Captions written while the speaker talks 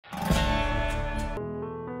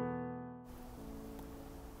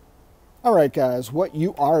All right, guys, what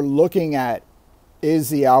you are looking at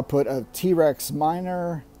is the output of T-Rex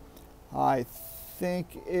Miner. I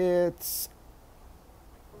think it's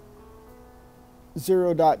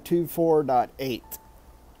 0.24.8.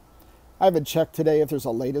 I haven't checked today if there's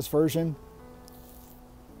a latest version,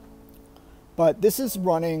 but this is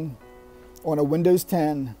running on a Windows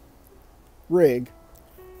 10 rig.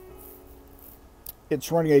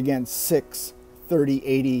 It's running against 6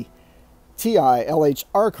 3080 Ti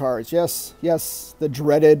LHR cards. Yes, the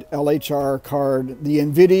dreaded LHR card, the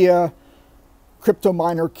NVIDIA crypto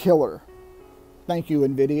miner killer. Thank you,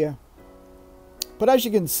 NVIDIA. But as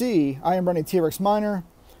you can see, I am running T-Rex Miner.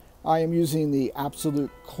 I am using the absolute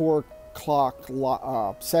core clock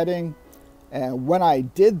setting. And when I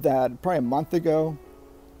did that, probably a month ago,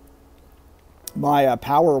 my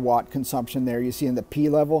power watt consumption there, you see in the P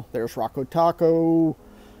level, there's Rocco Taco.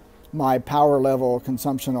 My power level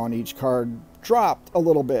consumption on each card dropped a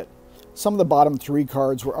little bit. Some of the bottom three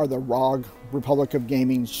cards are the ROG Republic of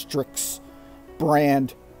Gaming Strix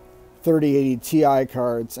brand 3080 Ti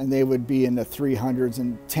cards, and they would be in the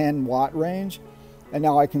 310 watt range. And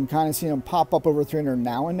now I can kind of see them pop up over 300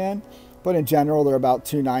 now and then, but in general they're about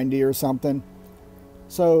 290 or something.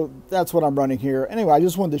 So that's what I'm running here. Anyway, I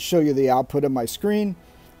just wanted to show you the output of my screen.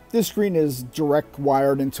 This screen is direct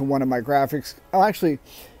wired into one of my graphics. Oh, actually,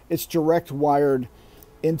 it's direct wired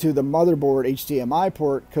into the motherboard HDMI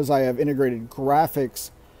port because I have integrated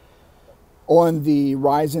graphics on the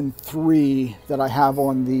Ryzen 3 that I have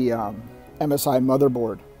on the MSI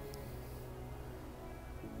motherboard.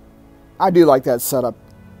 I do like that setup.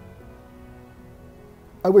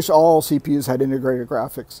 I wish all CPUs had integrated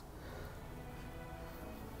graphics.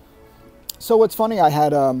 So what's funny, I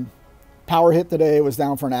had power hit today. It was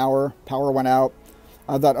down for an hour. Power went out.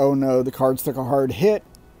 I thought, oh no, the cards took a hard hit.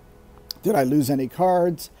 Did I lose any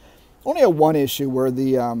cards? Only had one issue where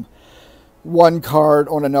the one card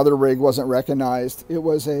on another rig wasn't recognized. It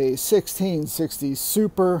was a 1660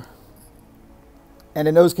 Super. And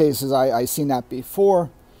in those cases, I seen that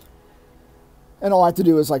before. And all I have to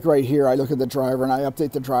do is, like right here, I look at the driver and I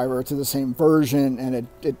update the driver to the same version, and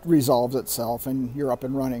it resolves itself and you're up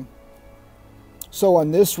and running. So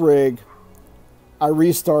on this rig, I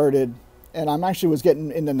restarted, and I'm actually was getting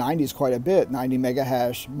in the 90s quite a bit, 90 mega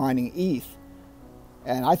hash mining ETH.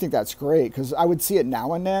 And I think that's great because I would see it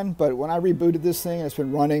now and then, but when I rebooted this thing, it's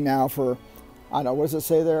been running now for, I don't know, what does it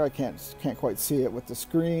say there? I can't quite see it with the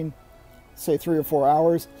screen. Say 3 or 4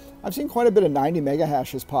 hours. I've seen quite a bit of 90 mega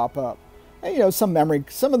hashes pop up. And, you know, some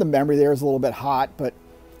of the memory there is a little bit hot, but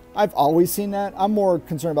I've always seen that. I'm more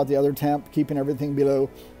concerned about the other temp, keeping everything below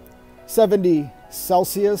 70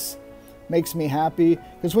 Celsius. Makes me happy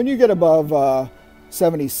because when you get above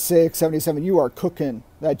 76, 77, you are cooking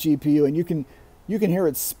that GPU, and you can hear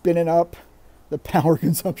it spinning up. The power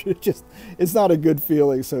consumption, it's not a good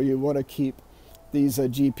feeling. So you want to keep these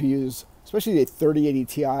GPUs, especially the 3080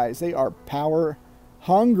 Ti's. They are power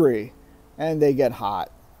hungry and they get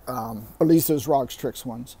hot. At least those ROG Strix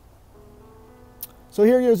ones. So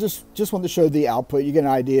here you just want to show the output. You get an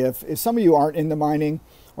idea. If some of you aren't into mining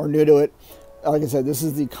or new to it, like I said, this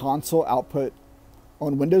is the console output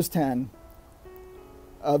on Windows 10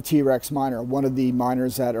 of T-Rex Miner, one of the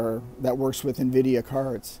miners that works with NVIDIA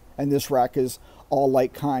cards. And this rack is all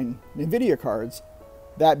like-kind NVIDIA cards,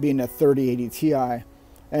 that being a 3080 Ti.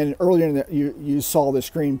 And earlier you saw the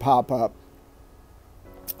screen pop up,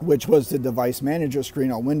 which was the device manager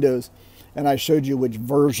screen on Windows. And I showed you which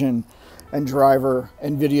version and driver,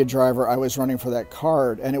 NVIDIA driver, I was running for that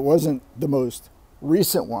card. And it wasn't the most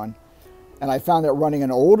recent one. And I found that running an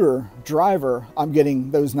older driver, I'm getting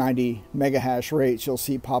those 90 mega hash rates you'll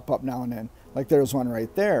see pop up now and then. Like there's one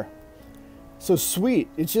right there. So sweet.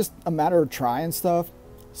 It's just a matter of trying stuff,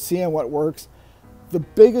 seeing what works. The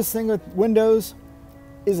biggest thing with Windows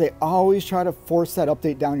is they always try to force that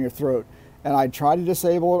update down your throat. And I try to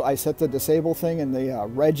disable it. I set the disable thing in the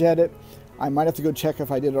regedit. I might have to go check if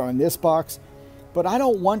I did it on this box. But I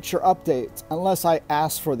don't want your updates unless I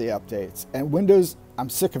ask for the updates. And Windows, I'm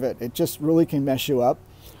sick of it. It just really can mess you up.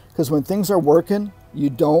 Because when things are working, you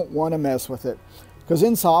don't want to mess with it. Because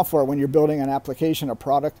in software, when you're building an application, a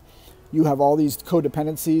product, you have all these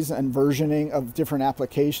codependencies and versioning of different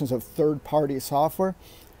applications of third-party software.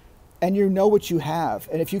 And you know what you have.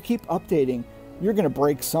 And if you keep updating, you're going to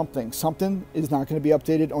break something. Something is not going to be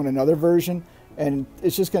updated on another version, and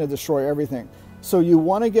it's just going to destroy everything. So you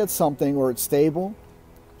want to get something where it's stable,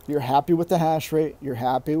 you're happy with the hash rate, you're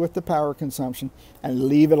happy with the power consumption, and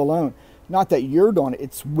leave it alone. Not that you're doing it,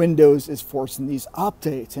 it's Windows is forcing these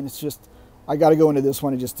updates, and it's just, I got to go into this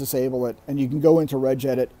one and just disable it. And you can go into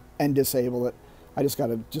regedit and disable it. I just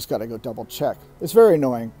gotta go double check. It's very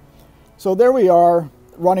annoying. So there we are,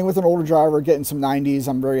 running with an older driver, getting some 90s.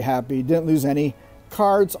 I'm very happy. Didn't lose any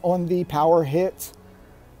cards on the power hit.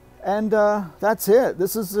 And that's it.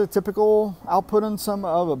 This is a typical output on some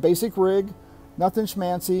of a basic rig. Nothing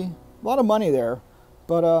schmancy. A lot of money there.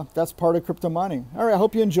 But that's part of crypto mining. All right, I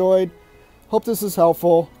hope you enjoyed. Hope this is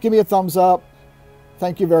helpful. Give me a thumbs up.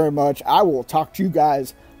 Thank you very much. I will talk to you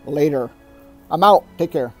guys later. I'm out.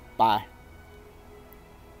 Take care. Bye.